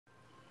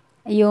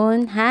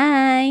Ayun,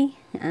 hi!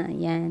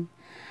 Ayan.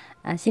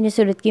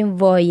 Sinusulat ko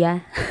yung Voya.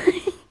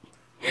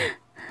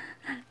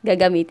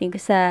 Gagamitin ko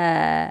sa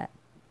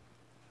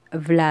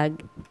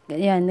vlog.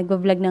 Ayan,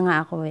 nagvo-vlog na nga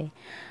ako eh.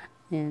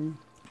 Ayan.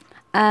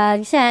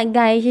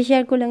 Guys,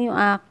 share ko lang yung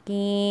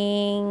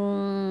aking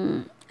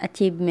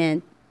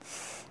achievement.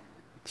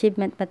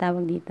 Achievement pa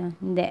tawag dito?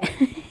 Hindi.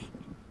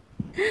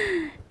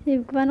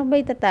 Paano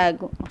ba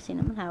itatago? Kasi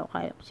naman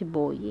hawak si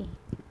Boy eh.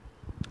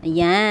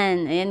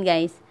 Ayan. Ayan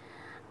guys.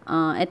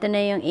 Ito na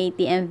yung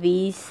ATM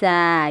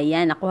visa.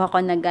 Yan, nakuha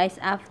ko na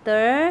guys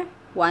after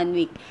 1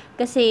 week.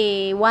 Kasi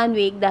 1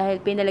 week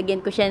dahil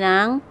pinalagyan ko siya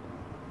ng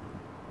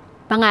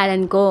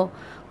pangalan ko.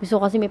 Gusto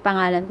ko kasi may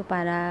pangalan ko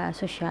para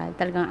social.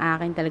 Talagang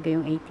akin talaga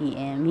yung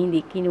ATM.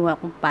 Hindi kinuha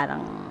kung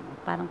parang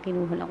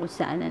kinuha lang kung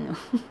saan ano.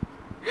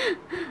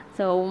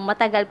 So,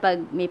 matagal pag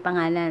may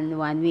pangalan,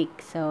 1 week.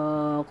 So,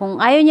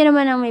 kung ayaw niyo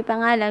naman ng may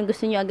pangalan,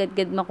 gusto niyo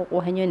agad-agad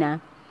makukuha niyo na,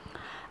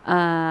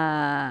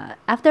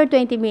 after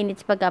 20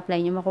 minutes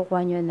pag-apply nyo,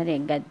 makukuha nyo na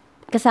rin agad.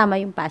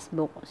 Kasama yung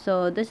passbook.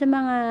 So, doon sa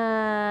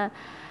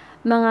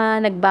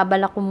mga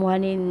nagbabalak kumuha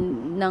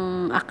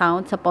ng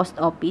account sa post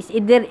office,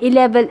 either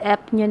i-level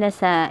up nyo na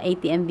sa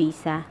ATM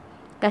visa.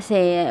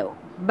 Kasi,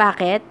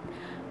 bakit?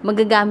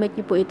 Magagamit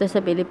nyo po ito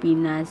sa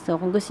Pilipinas. So,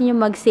 kung gusto nyo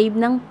mag-save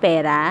ng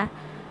pera,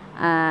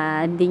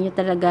 hindi nyo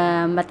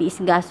talaga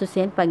matiis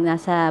gastusin pag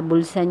nasa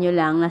bulsa nyo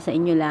lang, nasa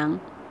inyo lang,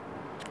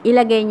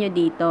 ilagay nyo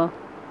dito.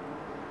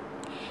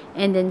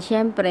 And then,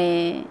 syempre,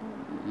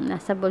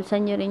 nasa bulsa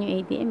nyo rin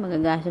yung ATM,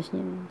 magagastos nyo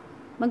rin.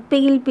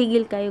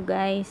 Magpigil-pigil kayo,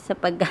 guys, sa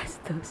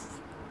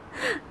paggastos.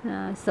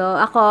 So,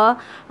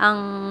 ako, ang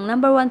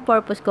number one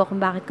purpose ko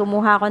kung bakit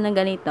kumuha ako ng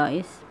ganito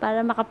is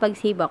para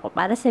makapag-save ako,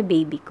 para sa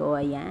baby ko,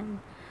 ayan.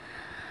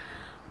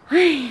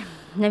 Ay,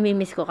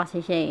 namimiss ko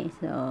kasi siya eh.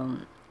 So,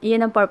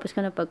 yun ang purpose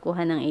ko na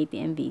pagkuha ng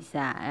ATM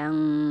visa. Ang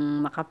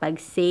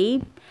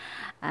makapag-save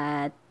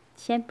at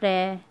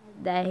syempre,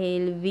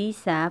 dahil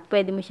visa,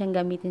 pwede mo siyang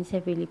gamitin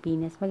sa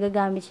Pilipinas.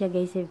 Magagamit siya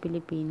guys sa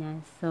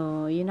Pilipinas.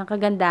 So, yun ang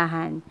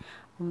kagandahan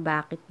kung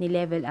bakit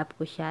ni-level up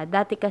ko siya.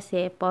 Dati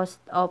kasi,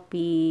 post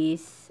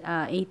office,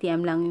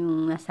 ATM lang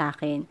yung nasa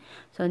akin.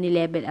 So,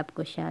 ni-level up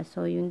ko siya.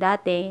 So, yung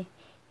dati,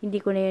 hindi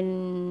ko na yun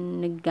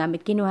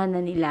naggamit. Kinuha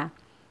na nila.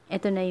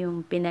 Ito na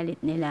yung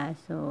pinalit nila.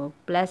 So,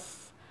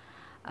 plus,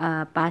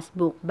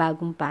 passbook,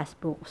 bagong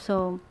passbook.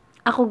 So,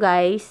 ako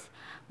guys,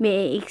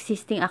 may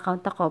existing account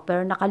ako,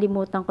 pero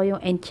nakalimutan ko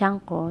yung enchang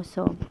ko.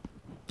 So,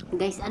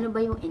 guys, ano ba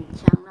yung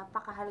enchang?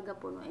 Napakahalaga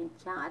po ng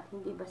enchang at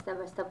hindi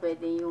basta-basta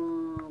pwede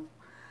yung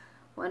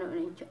ano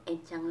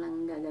enchang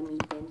lang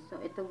gagamitin.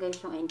 So, ito guys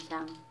yung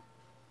enchang.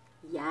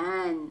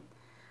 Yan.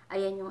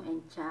 Ayan yung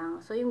enchang.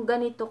 So, yung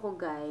ganito ko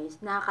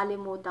guys,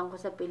 nakakalimutan ko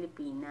sa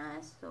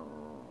Pilipinas. So,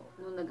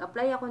 nung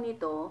nag-apply ako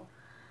nito,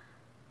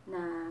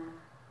 na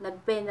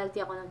nag-penalty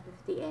ako ng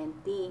 50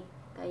 NT.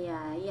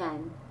 Kaya,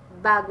 yan.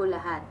 Bago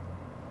lahat.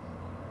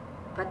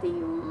 Pati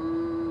yung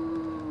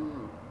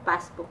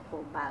passbook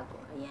ko, bago.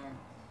 Ayan.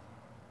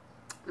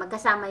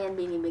 Magkasama yan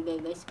binibigay,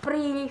 guys.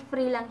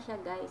 Free lang siya,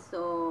 guys.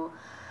 So,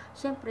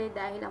 syempre,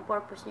 dahil ang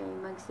purpose nyo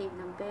ay mag-save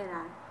ng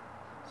pera,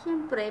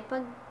 syempre,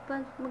 pag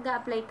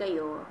mag-a-apply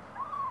kayo,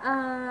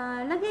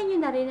 lagyan nyo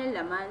na rin ng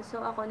laman. So,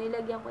 ako,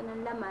 nilagyan ko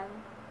ng laman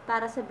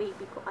para sa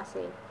baby ko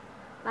kasi.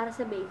 Para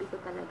sa baby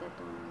ko talaga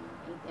itong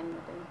ATM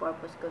na to, yung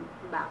purpose ko,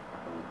 bakit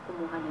ako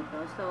kumuha nito.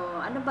 So,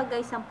 ano ba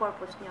guys ang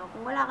purpose nyo?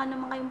 Kung wala ka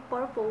naman kayong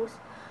purpose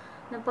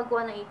ng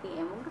pagkuha ng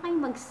ATM, huwag na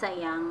kayong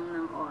magsayang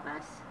ng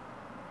oras.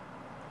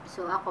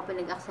 So, ako,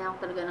 pinag-aksayan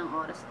ko talaga ng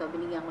oras to,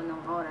 binigyan ko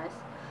ng oras,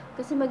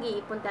 kasi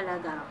mag-iipon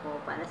talaga ako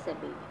para sa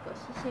baby ko.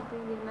 So, syempre,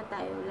 hindi naman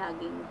tayo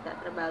laging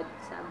tatrabaho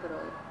sa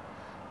abroad.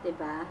 'Di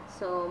ba?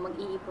 So,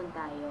 mag-iipon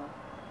tayo.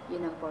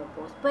 Yun ang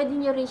purpose. Pwede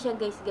nyo rin siya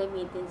guys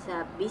gamitin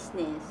sa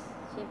business.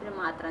 Siyempre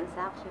mga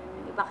transaction.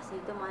 Yung iba kasi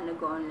dito mga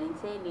nag-online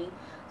selling.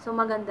 So,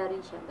 maganda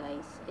rin siya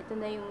guys. Ito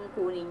na yung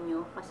kunin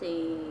nyo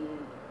kasi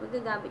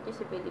magagamit nyo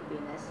sa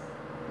Pilipinas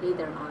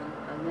later on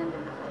pag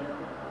nandun na kayo.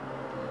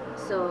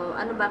 So,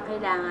 ano ba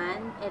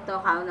kailangan? Ito,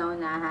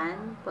 kauna-unahan.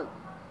 Pag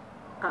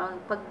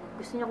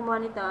gusto nyo kumuha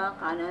nito,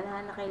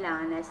 kauna-unahan na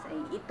kailangan ay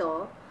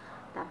ito.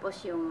 Tapos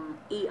yung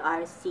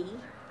ERC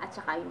at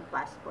saka yung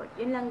passport.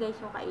 Yun lang guys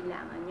yung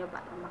kailangan nyo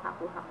para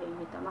makakuha kayo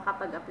nito.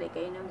 Makapag-apply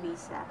kayo ng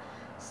visa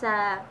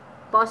sa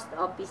post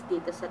office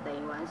dito sa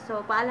Taiwan.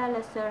 So,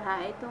 paalala sir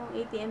ha, itong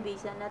ATM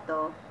visa na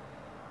to,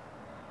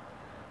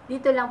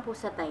 dito lang po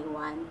sa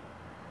Taiwan.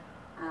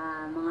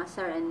 Mga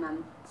sir and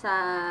ma'am, sa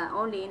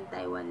only in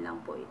Taiwan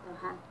lang po ito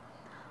ha.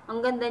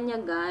 Ang ganda niya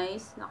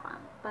guys,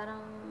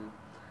 parang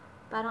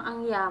ang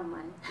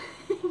yaman.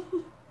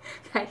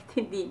 Kahit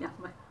hindi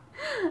naman.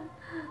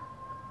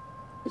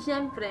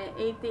 Siyempre,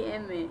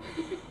 ATM eh.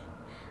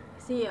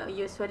 Kasi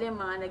usually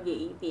mga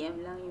nag-ATM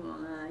lang yung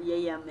mga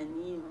yayaman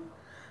yung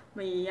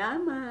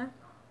mayayaman.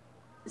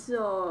 So,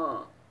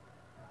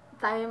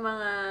 tayo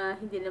mga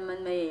hindi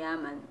naman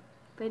mayayaman,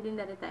 pwede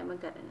na rin tayo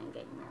magkaroon ng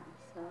ganyan.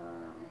 So,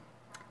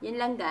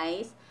 yun lang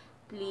guys.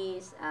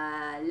 Please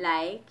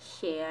like,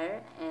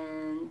 share,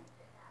 and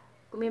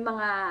Kung may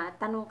mga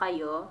tanong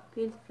kayo,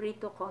 feel free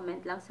to comment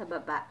lang sa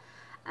baba.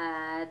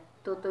 At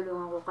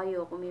tutulungan ko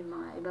kayo kung may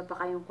mga iba pa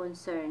kayong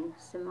concern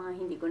sa mga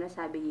hindi ko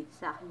nasabi dito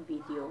sa aking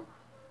video.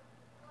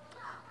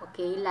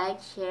 Okay,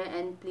 like, share,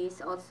 and please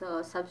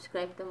also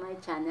subscribe to my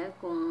channel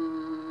kung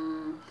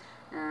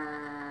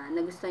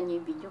nagustuhan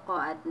niyo yung video ko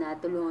at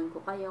natulungan ko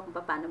kayo kung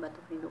paano ba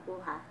ito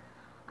kinukuha.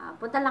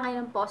 Punta lang kayo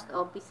ng post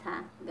office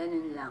ha.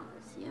 Ganun lang.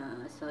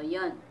 So,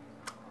 yun.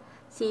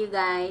 See you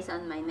guys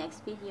on my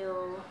next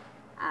video.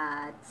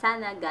 At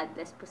sana God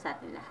bless po sa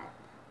atin lahat.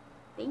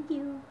 Thank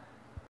you.